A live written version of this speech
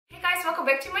welcome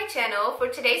back to my channel. For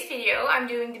today's video, I'm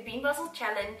doing the Bean BOOZLED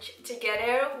challenge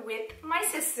together with my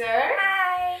sister.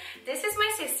 Hi! This is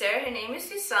my sister, her name is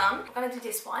Susan. We're gonna do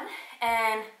this one,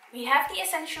 and we have the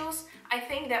essentials I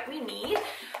think that we need.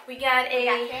 We got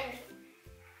a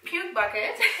puke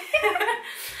bucket.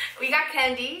 We got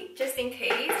candy, just in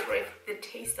case, or if the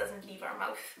taste doesn't leave our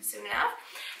mouth soon enough.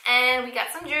 And we got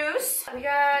some juice. We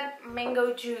got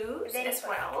mango juice as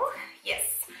well.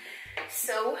 Yes.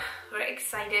 So, we're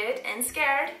excited and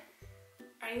scared.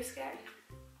 Are you scared?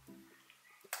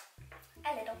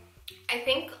 A little. I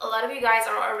think a lot of you guys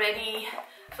are already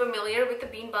familiar with the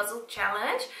Bean BOOZLED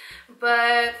challenge,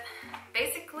 but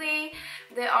basically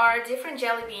there are different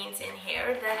jelly beans in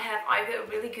here that have either a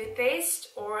really good taste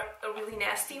or a really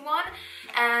nasty one,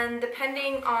 and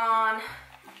depending on,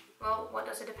 well, what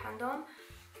does it depend on?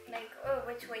 Like,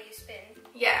 which way you spin.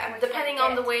 Yeah, depending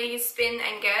on the way you spin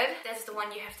and get, that's the one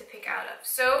you have to pick out of.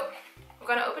 So, we're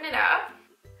gonna open it up.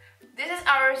 This is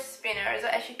our spinner, so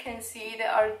as you can see, there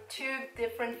are two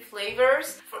different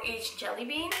flavors for each jelly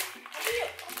bean.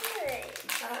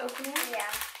 Shall I open it? Yeah.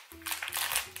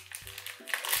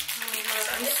 Oh my god,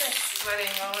 I'm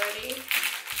sweating already.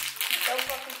 Don't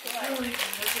focus too hard. Oh my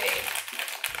god, okay.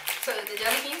 So the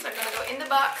jelly beans are gonna go in the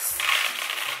box.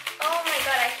 Oh my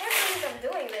god, I can't believe I'm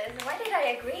doing this. Why did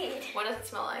I agree? What does it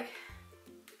smell like?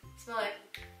 Smell like...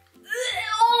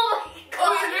 Oh my god!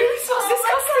 Oh, it really smells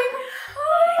disgusting!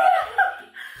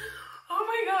 Oh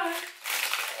my god!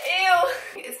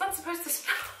 Ew! It's not supposed to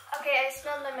smell. Okay, I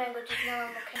smelled the mango juice, now I'm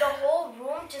okay. The whole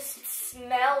room just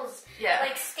smells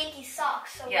like stinky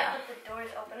socks, so we put the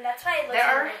doors open. That's why it looks a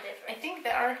little different. I think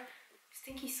there are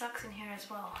stinky socks in here as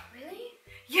well. Really?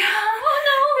 Yeah! Oh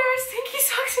no! There are stinky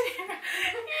socks in here!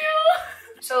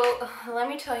 Ew! So, let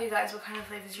me tell you guys what kind of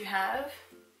flavors you have.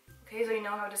 Okay, so you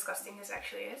know how disgusting this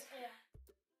actually is. Yeah.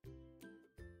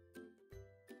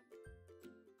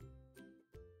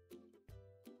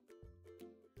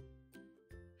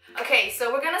 Okay,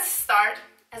 so we're gonna start.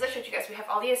 As I showed you guys, we have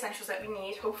all the essentials that we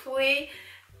need. Hopefully,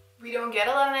 we don't get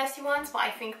a lot of nasty ones, but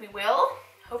I think we will.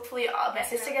 Hopefully, my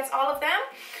sister gets all of them.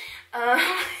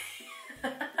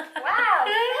 Wow,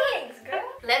 thanks, girl.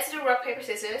 Let's do rock, paper,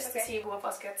 scissors to see who of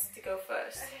us gets to go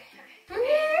first.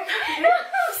 Okay. I'm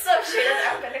so sure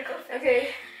that I'm gonna go first.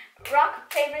 Okay. Rock,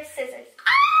 paper, scissors.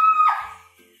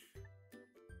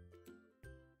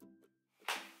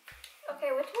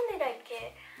 Okay, which one did I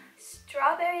get?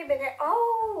 Strawberry banana.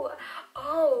 Oh!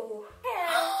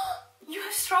 Yeah. You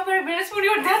have strawberry banana smoothie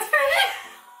or that's it?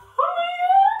 Oh my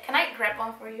god! Can I grab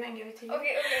one for you and give it to you?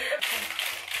 Okay.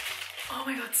 Oh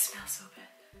my god, it smells so good.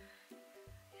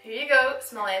 Here you go,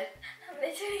 smell it. I'm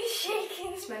literally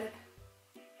shaking. Smell it.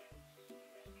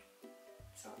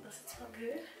 So, does it smell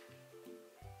good?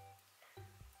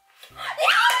 I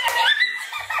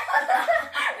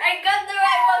got the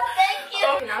right one, thank you!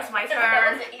 Okay, now it's my turn.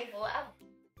 That was an evil apple.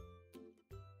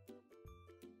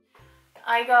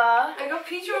 I got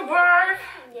peach or bark.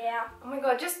 Yeah. Oh my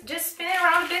god, just spin it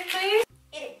around a bit, please.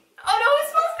 Eat it. Oh no, it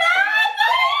smells bad!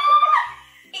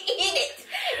 Eat it!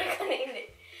 You're gonna eat it.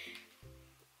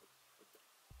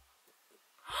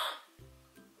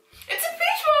 It's a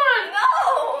peach one! No!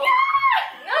 Yeah!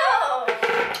 No!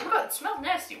 Oh my god, it smells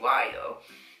nasty. Why though?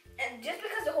 And just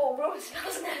because the whole room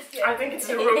smells nasty. I think it's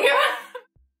the room, yeah.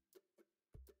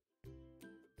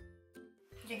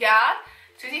 You got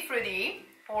Tutti Frutti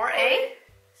or a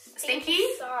stinky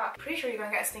sock. Pretty sure you're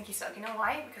gonna get a stinky sock. You know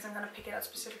why? Because I'm gonna pick it out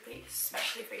specifically,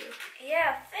 especially for you.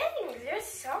 Yeah, thanks. You're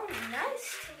so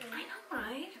nice to me. I know,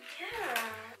 right? Yeah.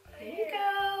 There you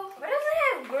go. Why does it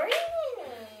have green in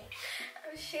it?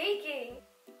 I'm shaking.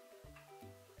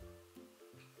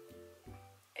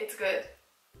 It's good.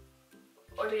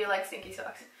 Or do you like stinky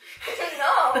socks?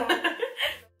 No.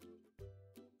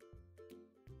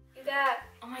 You got.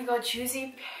 Oh my god,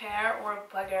 juicy pear or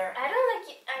bugger. I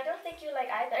don't think you like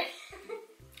either.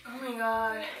 Oh my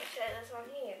god. This one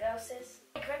here. Go, sis.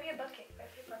 Grab your bucket.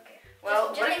 Well,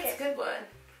 just what make if it's a good one?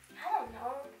 I don't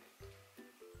know.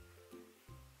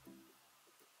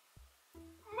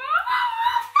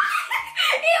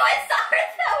 Ew, I saw her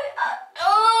throw it up.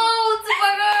 Oh, it's a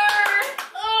bugger!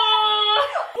 Oh!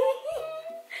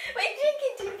 Wait, drink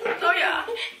it. Oh yeah.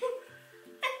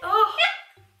 Oh.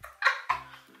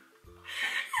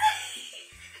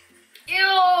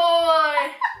 Ew!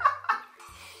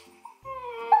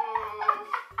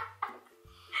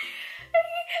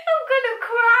 I'm gonna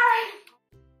cry.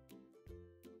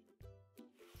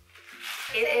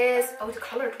 It is, oh, the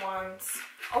colored ones.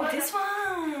 Oh, this one.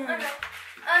 Oh no.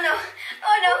 Oh no.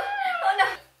 Oh no. Oh no.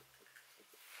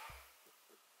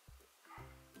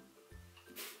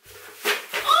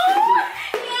 Oh!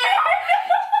 Yeah!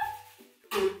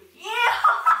 Yeah!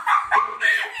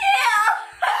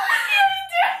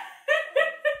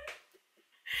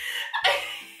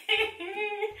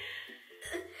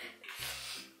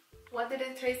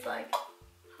 taste like?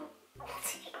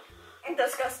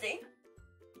 Disgusting.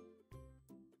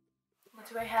 What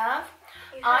do I have?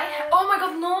 Oh my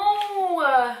god,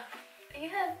 no! You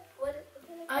have what?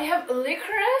 I have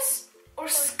licorice or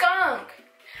skunk.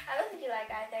 I don't think you like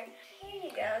either. Here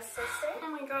you go, sister. Oh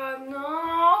my god,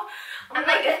 no! I'm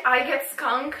like, if I get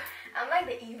skunk. I'm like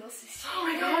the evil sister. Oh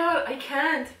my god, I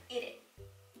can't. Eat it.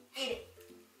 Eat it.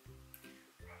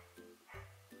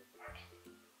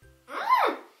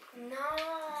 Mmm! No.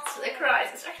 It's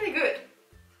licorice. It's actually good.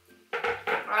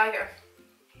 I like it.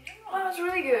 Oh, it's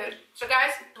really good. So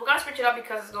guys, we're gonna switch it up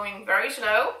because it's going very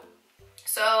slow.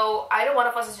 So either one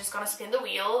of us is just gonna spin the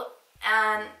wheel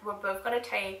and we're both gonna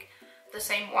take the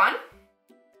same one.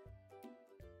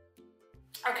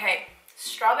 Okay,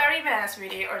 strawberry banana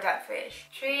smoothie or that fish.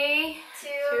 3,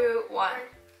 2, 1.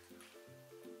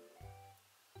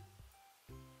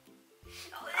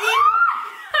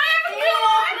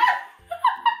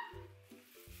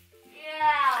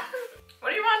 Yeah. What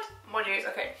do you want? More juice?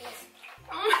 Okay.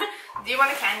 Do you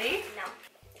want a candy? No.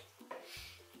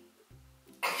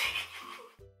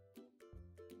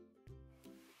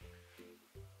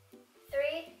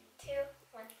 Three, two,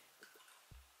 one.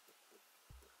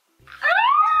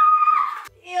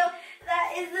 Ew,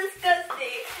 that is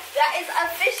disgusting. That is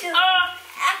officially,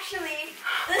 actually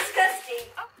disgusting.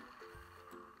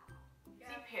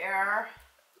 Pear.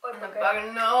 Or and the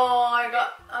bug. No,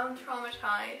 I'm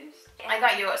traumatized. Yeah. I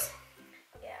got yours.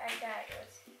 Yeah, I got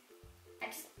yours.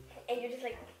 And you're just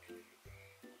like, here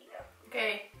you go.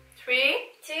 Okay, 3,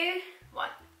 2, 1.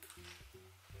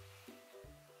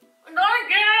 Not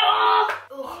again!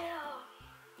 Ugh.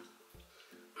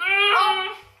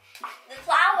 Oh, the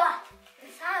flour. The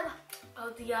flour. Oh,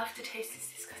 the aftertaste is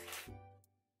disgusting.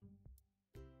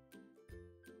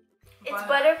 It's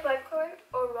butter popcorn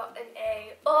or rotten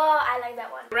egg. Oh, I like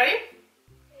that one. Ready?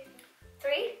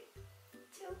 3,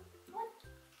 2, 1.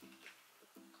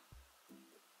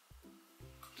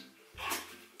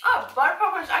 Oh, butter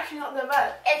popcorn is actually not that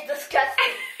bad. It's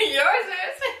disgusting. Yours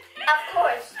is. Of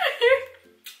course.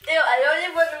 Ew, I don't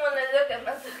even want to look at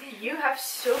myself. You have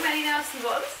so many nasty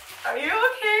ones. Are you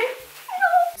okay?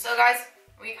 No. So guys,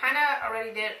 we kind of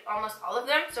already did almost all of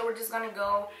them. So we're just going to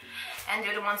go and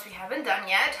do the ones we haven't done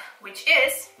yet, which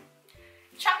is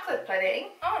chocolate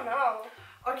pudding. Oh no.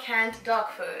 Or canned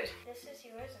dog food. This is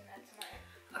yours and that's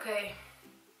mine. Okay,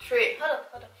 3.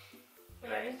 Hold up. You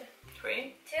ready?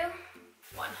 3, 2.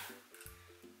 1.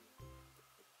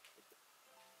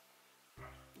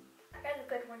 I got a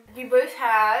good one. We both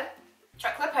had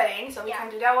chocolate pudding, so we can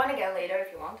do that one again later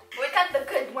if you want. We got the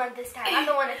good one this time. I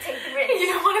don't want to take the risk. You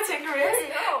don't want to take the risk?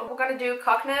 No. We're gonna do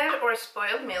coconut or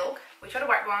spoiled milk, which are the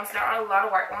white ones. There are a lot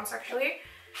of white ones actually.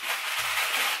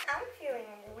 I'm feeling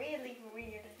really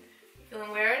weird.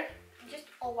 Feeling weird? Just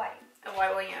all white. A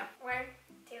white one, yeah. 1,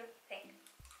 2, 3.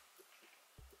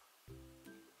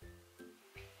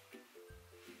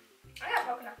 I got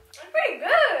coconut. It's pretty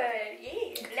good.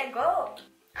 Yeah. Let go.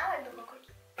 I like the coconut.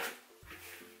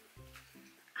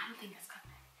 I don't think it's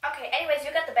coconut. Okay, anyways,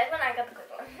 you got the bad one, I got the good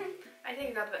one. I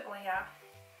think I got the bad one, yeah.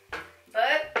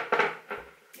 But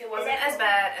it wasn't as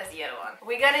bad as the other one.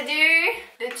 We're gonna do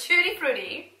the Tutti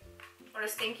Frutti or the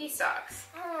stinky socks.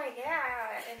 Oh my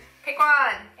god. Pick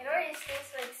one. It already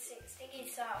stinks like stinky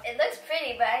sauce. It looks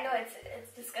pretty, but I know it's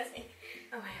disgusting.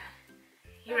 Oh my god.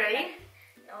 You ready?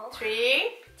 No.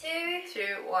 3, 2,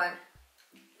 2, 1.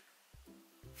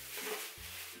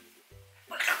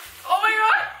 Oh my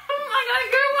god! I got a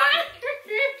good one!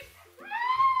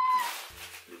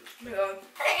 Oh my god.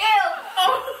 Ew!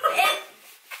 Oh.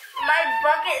 My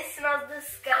bucket smells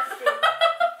disgusting.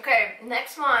 Okay,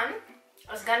 next one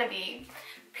is gonna be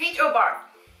peach or barf.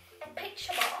 A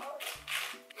picture ball.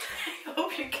 I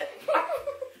hope you get it.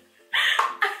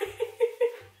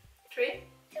 3,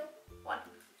 2, 1.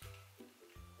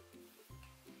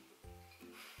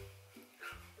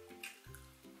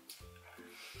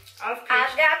 I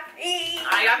got peach.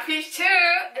 I got peach too.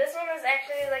 This one is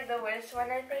actually like the worst one,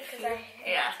 I think, because I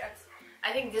hate guts.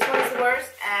 I think this one is the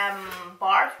worst.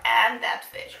 Barf and that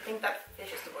fish. I think that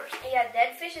fish is the worst. Yeah,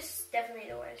 dead fish is definitely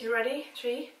the worst. You ready?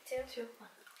 3, 2, 2, 1.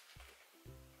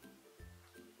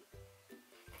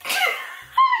 I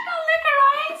got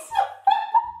licorice.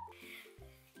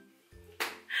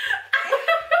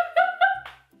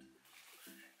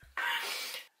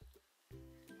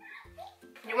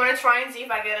 You want to try and see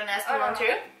if I get a nasty one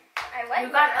too? I like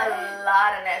You got a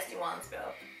lot of nasty ones,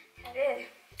 Bill. I did.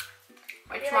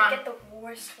 Which I one? get the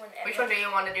worst one ever. Which one do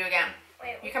you want to do again?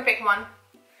 Wait. You can pick one.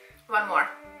 One more.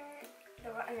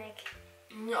 The rotten egg.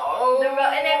 No. The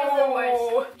rotten egg was the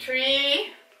worst.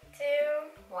 3, 2,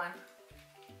 1.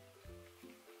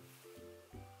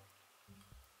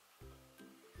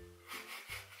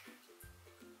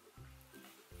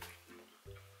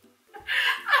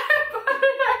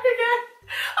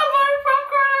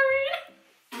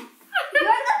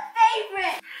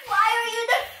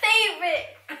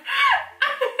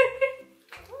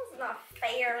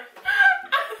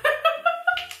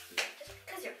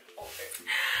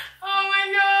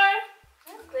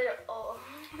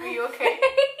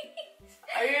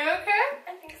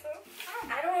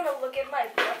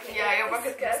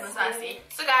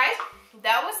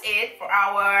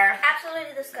 our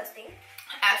absolutely disgusting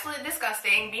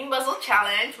being buzzled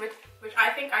challenge, which I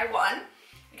think I won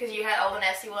because you had all the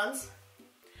nasty ones.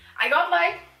 I got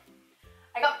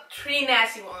 3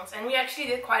 nasty ones, and we actually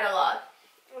did quite a lot.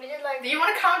 We did like. Do you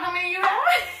want to count how many you have?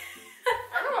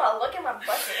 I don't know. Look at my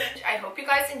bucket. I hope you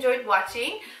guys enjoyed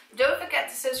watching. Don't forget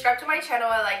to subscribe to my channel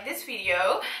and like this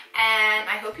video, and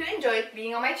I hope you enjoyed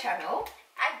being on my channel.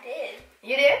 I did.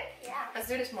 You did? Yeah. Let's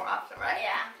do this more often, right?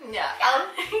 Yeah. Yeah.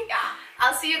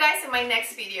 I'll see you guys in my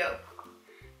next video.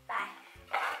 Bye.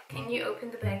 Can you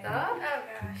open the bag up? Oh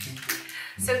gosh.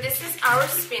 So this is our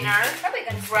spinner. Probably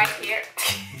gonna right here.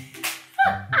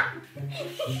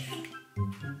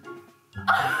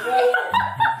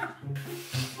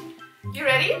 You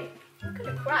ready? I'm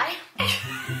gonna cry.